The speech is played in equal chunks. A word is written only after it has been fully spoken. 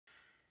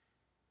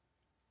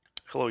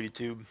Hello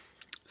YouTube,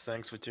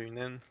 thanks for tuning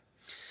in.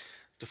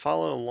 To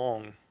follow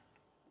along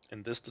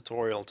in this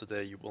tutorial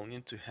today, you will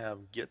need to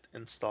have Git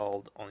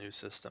installed on your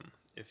system.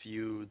 If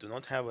you do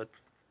not have it,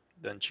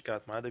 then check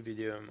out my other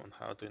video on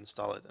how to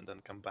install it and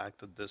then come back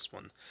to this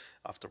one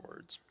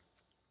afterwards.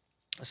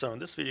 So in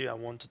this video, I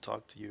want to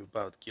talk to you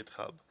about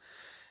GitHub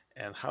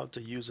and how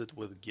to use it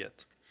with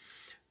Git.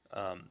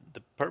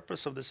 The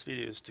purpose of this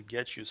video is to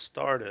get you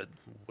started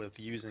with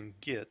using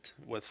Git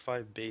with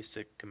 5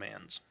 basic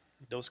commands.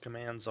 Those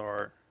commands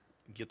are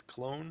git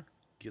clone,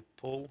 git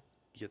pull,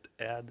 git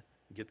add,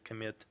 git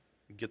commit,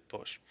 git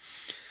push.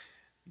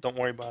 Don't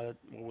worry about it,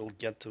 we'll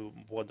get to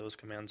what those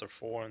commands are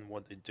for and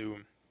what they do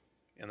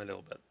in a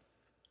little bit.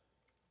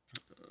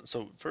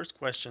 So first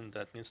question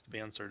that needs to be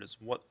answered is,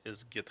 what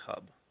is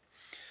GitHub?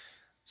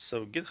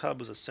 So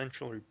GitHub is a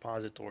central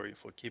repository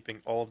for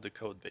keeping all of the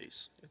code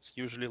base. It's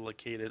usually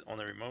located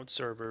on a remote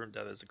server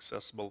that is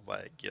accessible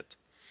via Git.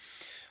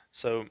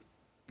 So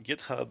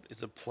GitHub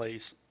is a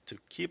place to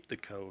keep the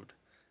code,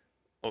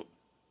 oh,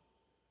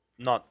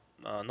 not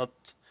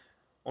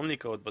only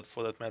code, but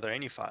for that matter,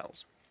 any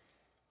files.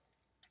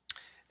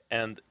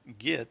 And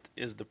Git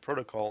is the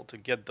protocol to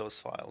get those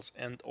files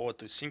and or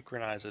to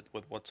synchronize it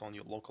with what's on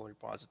your local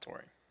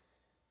repository.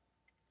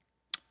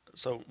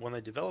 So when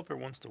a developer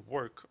wants to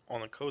work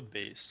on a code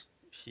base,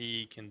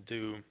 he can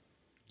do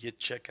git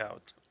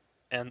checkout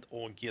and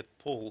or git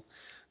pull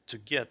to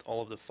get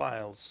all of the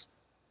files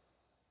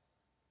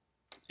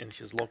in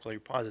his local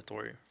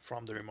repository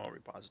from the remote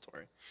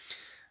repository.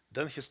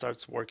 Then he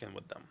starts working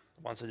with them.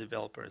 Once a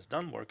developer is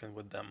done working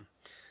with them,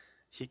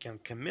 he can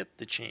commit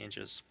the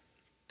changes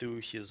to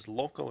his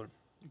local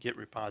Git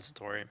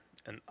repository,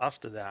 and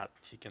after that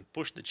he can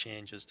push the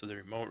changes to the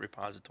remote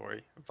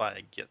repository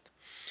via Git.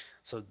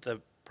 So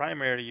the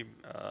primary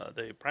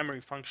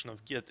function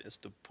of Git is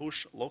to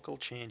push local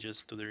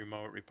changes to the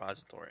remote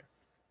repository.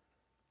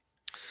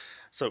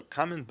 So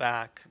coming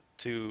back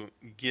to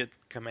Git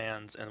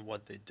commands and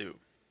what they do.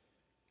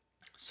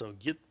 So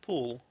git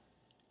pull,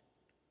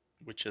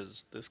 which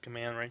is this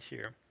command right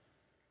here,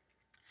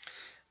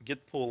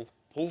 git pull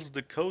pulls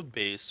the code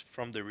base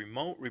from the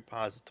remote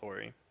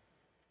repository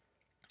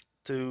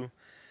to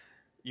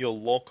your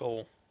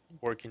local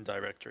working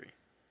directory.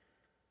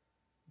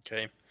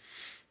 Okay.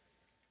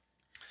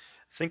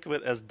 Think of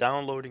it as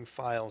downloading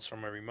files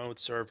from a remote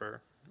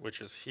server, which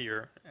is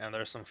here, and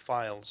there are some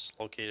files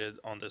located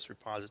on this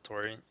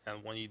repository,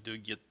 and when you do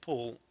git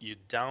pull, you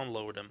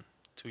download them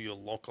to your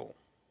local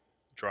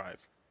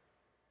drive.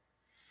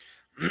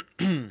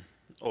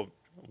 Oh,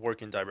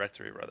 working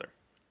directory rather.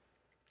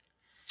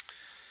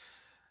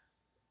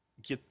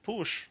 Git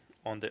push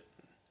on the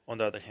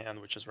other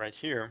hand, which is right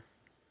here,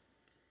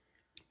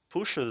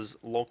 pushes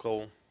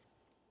local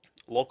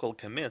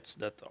commits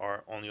that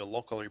are on your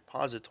local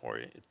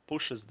repository. It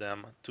pushes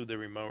them to the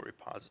remote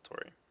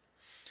repository.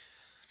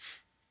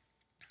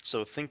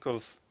 So think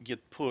of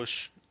git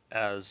push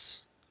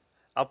as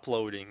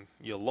uploading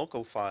your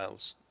local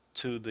files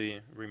to the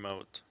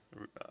remote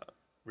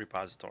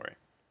repository.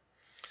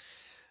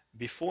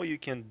 Before you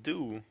can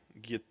do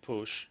git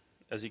push,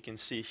 as you can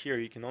see here,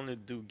 you can only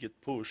do git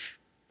push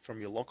from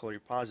your local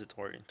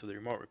repository to the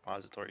remote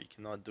repository. You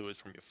cannot do it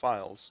from your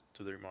files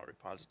to the remote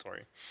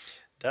repository.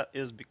 That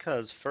is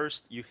because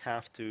first you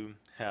have to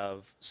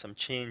have some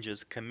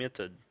changes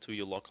committed to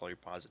your local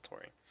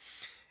repository.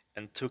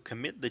 And to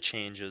commit the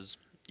changes,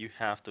 you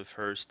have to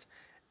first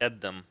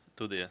add them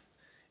to the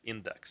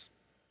index.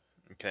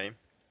 Okay?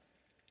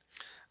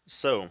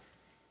 So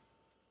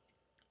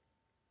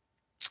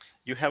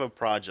you have a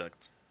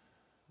project.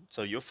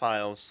 So your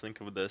files,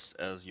 think of this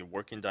as your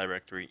working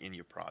directory in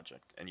your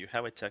project, and you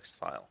have a text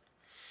file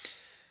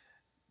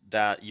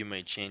that you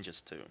made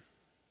changes to.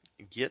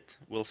 Git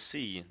will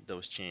see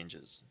those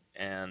changes,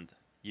 and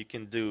you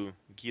can do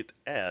git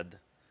add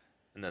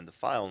and then the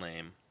file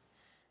name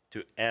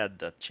to add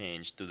that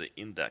change to the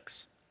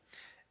index.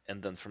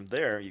 And then from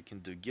there you can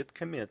do git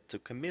commit to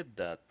commit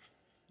that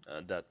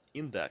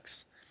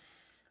index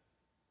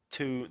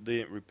to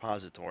the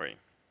repository.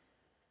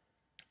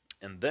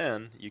 And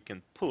then you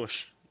can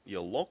push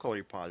your local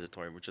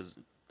repository, which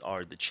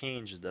are the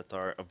changes that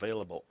are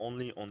available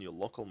only on your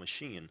local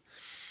machine.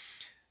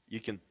 You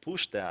can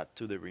push that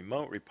to the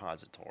remote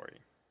repository,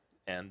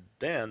 and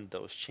then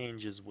those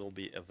changes will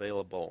be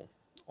available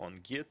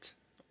on Git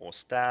or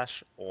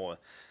Stash or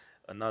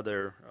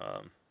another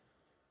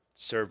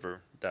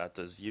server that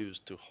is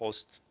used to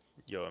host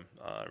your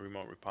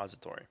remote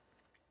repository.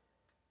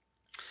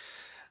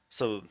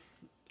 So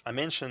I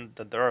mentioned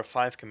that there are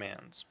 5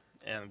 commands,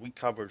 and we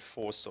covered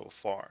 4 so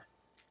far.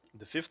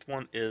 The 5th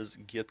one is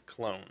git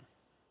clone,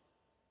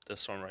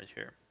 this one right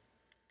here.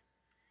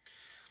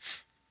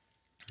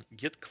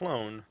 Git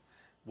clone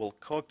will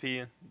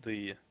copy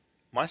the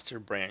master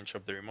branch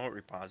of the remote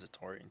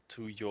repository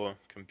to your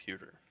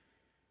computer.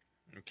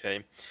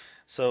 Okay,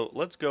 so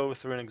let's go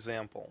through an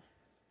example.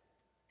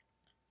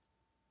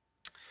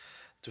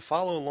 To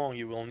follow along,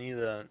 you will need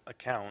an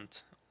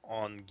account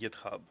on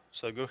GitHub.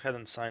 So go ahead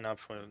and sign up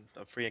for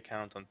a free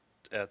account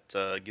at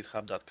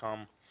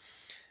github.com,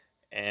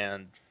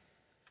 and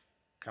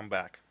come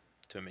back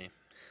to me.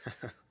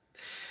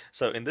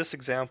 So in this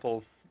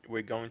example,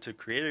 we're going to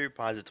create a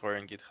repository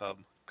in GitHub,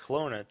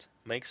 clone it,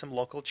 make some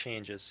local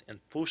changes, and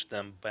push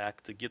them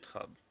back to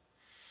GitHub.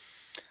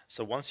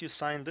 So once you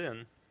signed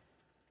in,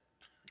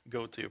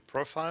 go to your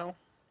profile,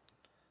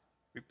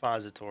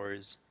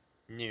 repositories,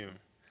 new,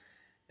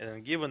 and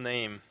then give a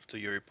name to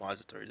your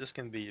repository. This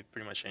can be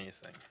pretty much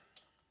anything.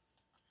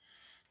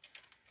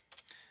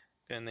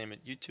 I'm gonna name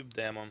it YouTube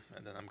demo,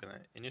 and then I'm gonna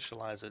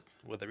initialize it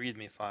with a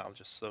readme file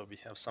just so we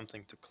have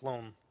something to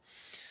clone.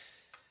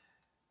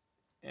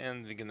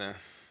 And we're gonna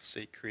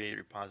say create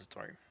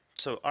repository.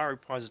 So our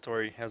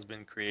repository has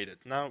been created.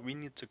 Now we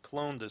need to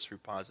clone this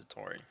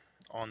repository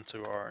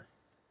onto our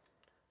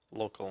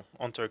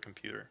onto our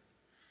computer.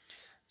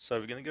 So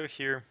we're gonna go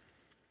here,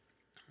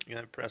 I'm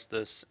gonna press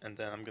this, and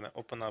then I'm gonna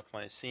open up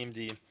my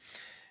CMD,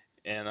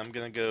 and I'm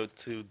gonna go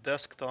to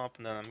desktop,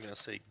 and then I'm gonna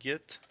say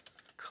git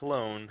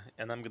clone,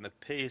 and I'm gonna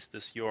paste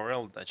this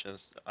URL that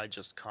I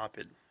just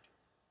copied.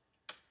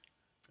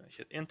 I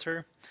hit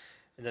enter,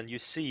 and then you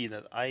see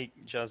that I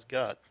just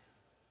got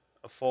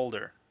a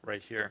folder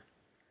right here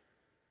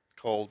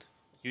called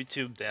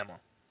YouTube demo.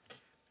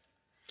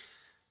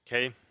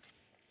 Okay,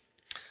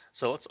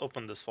 so let's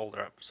open this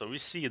folder up. So we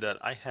see that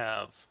I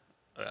have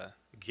a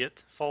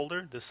Git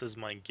folder. This is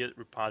my Git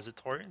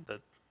repository.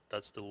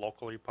 That's the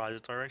local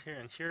repository right here.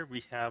 And here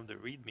we have the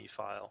README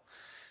file,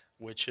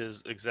 which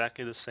is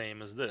exactly the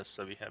same as this.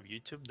 So we have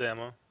YouTube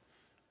demo.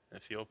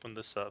 If you open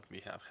this up,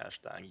 we have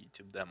hashtag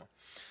YouTube demo.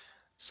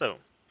 So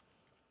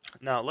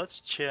now let's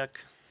check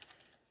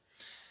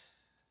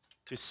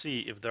to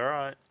see if there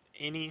are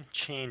any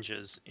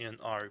changes in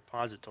our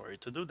repository.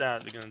 To do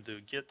that, we're going to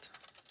do git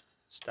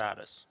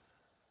status.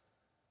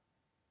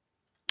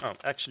 Oh,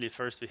 actually,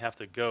 first we have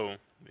to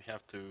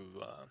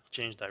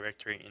change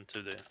directory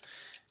into the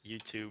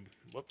YouTube,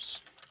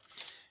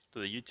 to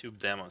the YouTube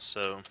demo.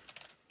 So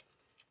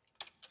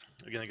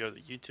we're gonna go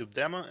to YouTube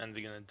demo, and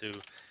we're gonna do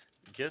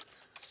git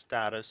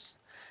status,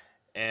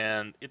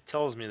 and it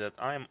tells me that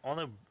I'm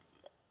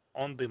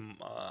on the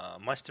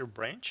master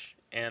branch,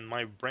 and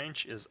my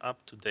branch is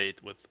up to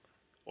date with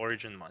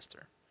origin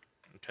master.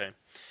 Okay,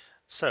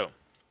 so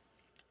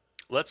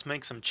let's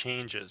make some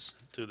changes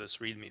to this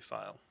README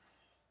file.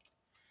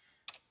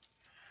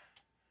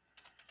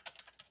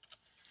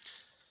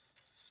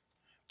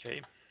 Okay,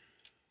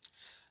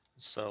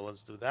 so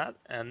let's do that,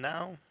 and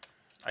now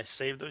I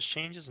save those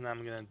changes, and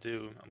I'm gonna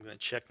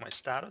check my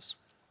status,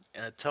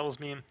 and it tells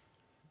me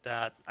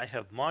that I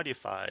have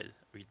modified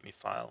README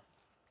file.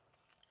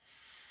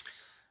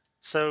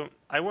 So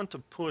I want to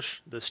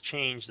push this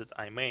change that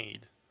I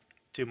made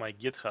to my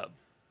GitHub.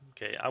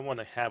 Okay, I want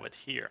to have it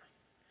here.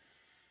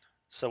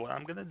 So what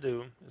I'm gonna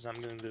do is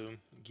I'm gonna do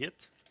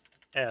git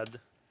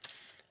add,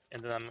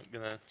 and then I'm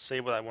gonna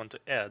say what I want to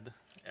add,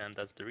 and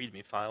that's the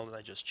README file that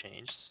I just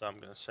changed. So I'm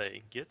gonna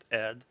say git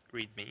add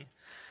README,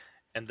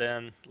 and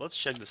then let's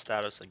check the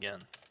status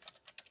again.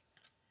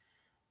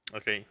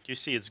 Okay, you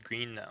see it's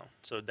green now.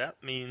 So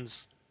that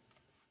means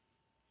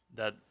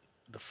that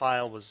the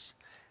file was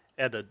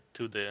added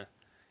to the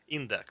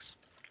index.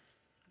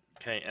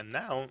 Okay, and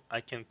now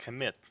I can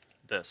commit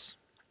this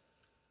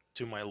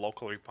to my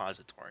local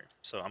repository.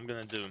 So I'm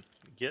gonna do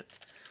git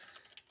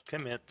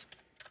commit,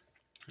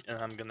 and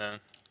I'm gonna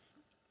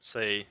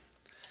say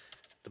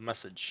the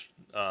message.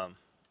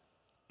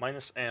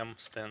 -m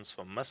stands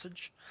for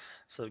message.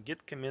 So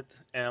git commit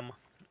m,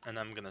 and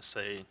I'm gonna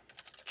say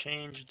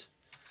changed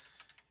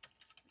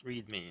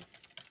readme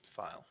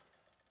file.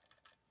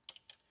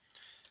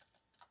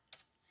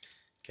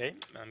 Okay,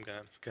 I'm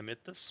gonna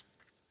commit this.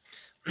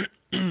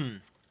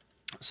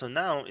 So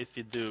now if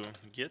you do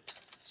git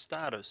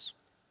status,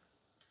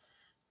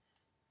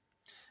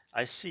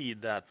 I see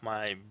that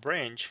my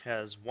branch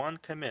has one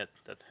commit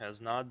that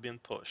has not been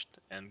pushed,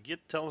 and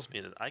Git tells me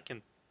that I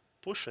can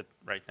push it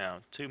right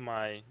now to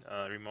my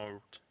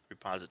remote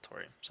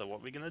repository. So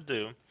what we're gonna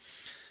do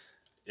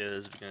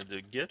is we're gonna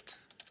do git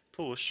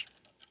push,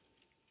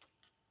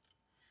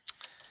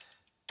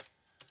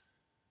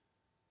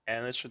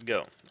 and it should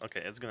go.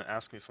 Okay, it's gonna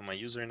ask me for my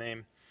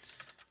username,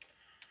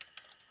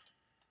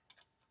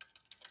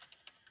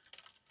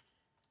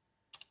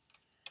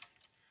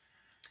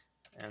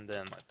 and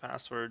then my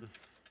password.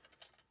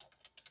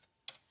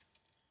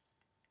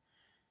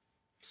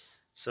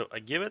 So I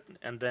give it,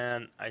 and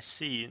then I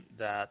see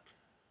that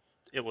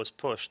it was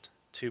pushed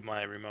to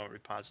my remote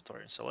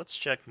repository. So let's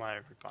check my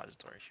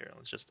repository here.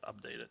 Let's just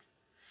update it.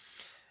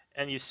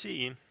 And you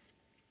see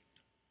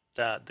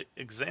that the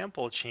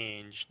example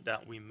change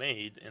that we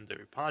made in the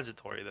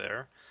repository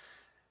there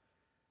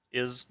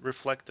is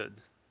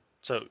reflected.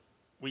 So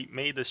we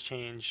made this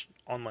change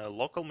on my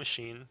local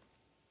machine,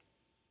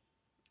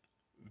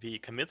 we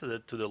committed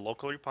it to the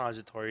local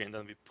repository, and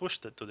then we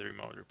pushed it to the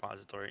remote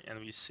repository,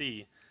 and we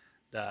see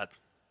that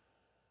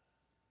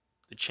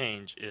the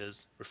change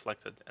is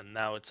reflected, and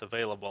now it's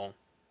available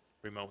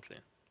remotely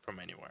from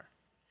anywhere.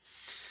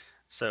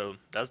 So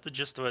that's the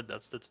gist of it.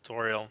 That's the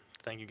tutorial.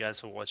 Thank you guys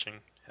for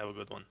watching. Have a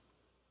good one.